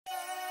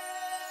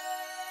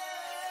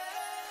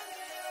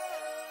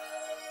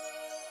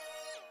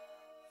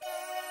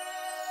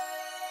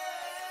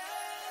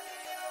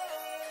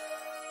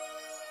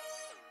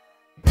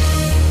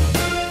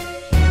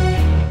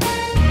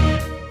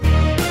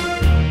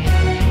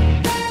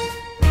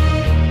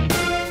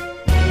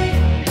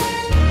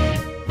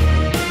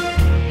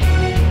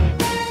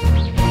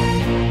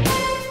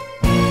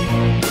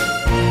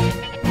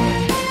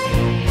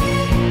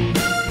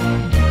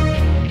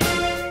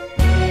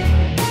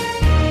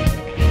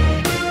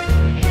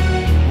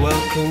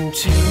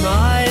Welcome to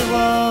my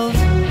world,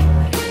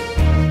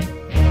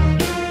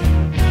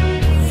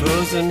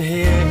 frozen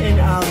here in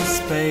outer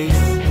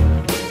space.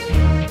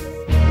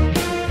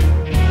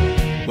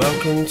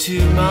 Welcome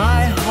to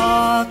my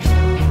heart.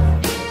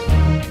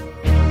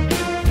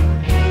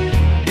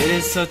 It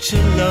is such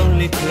a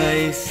lonely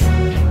place.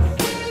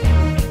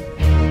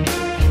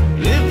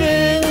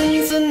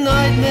 Living's a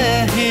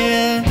nightmare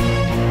here,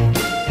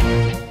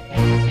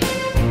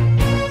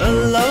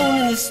 alone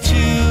in this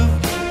tube.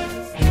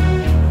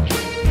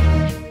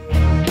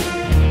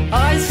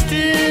 Iced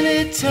in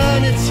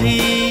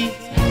eternity,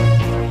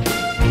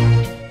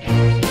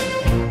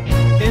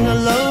 in a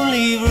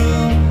lonely room.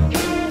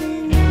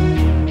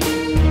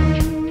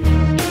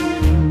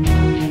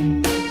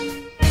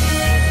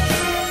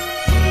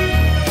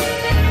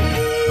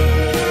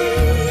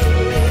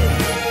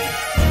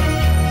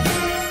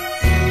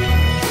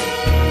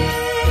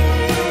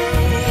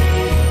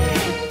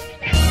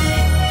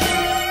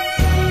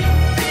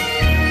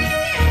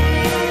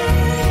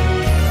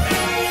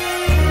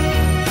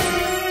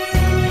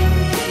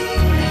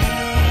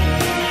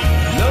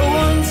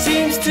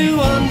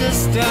 To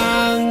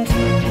understand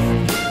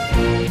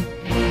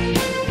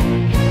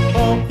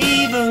or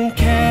even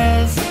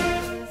cares.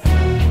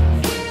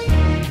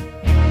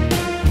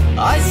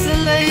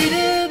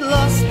 Isolated,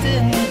 lost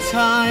in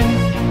time,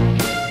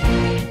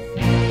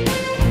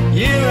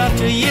 year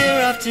after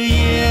year after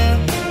year.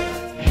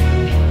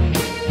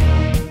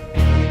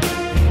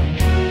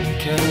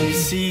 Can you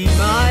see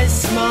my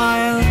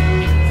smile?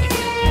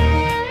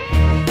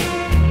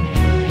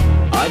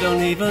 I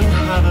don't even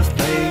have a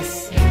face.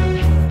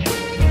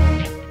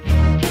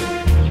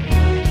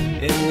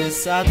 In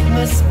this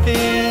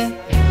atmosphere,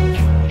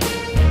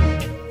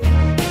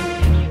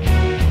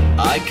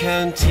 I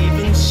can't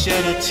even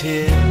shed a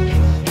tear.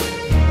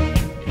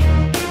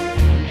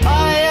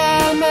 I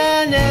am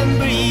an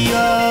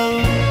embryo.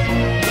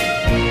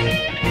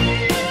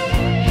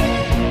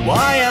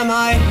 Why am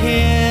I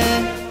here?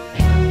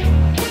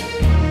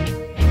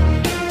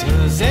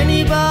 Does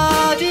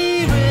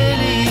anybody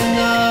really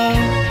know?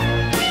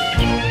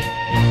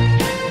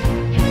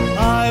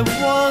 I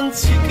want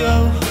to go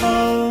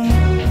home.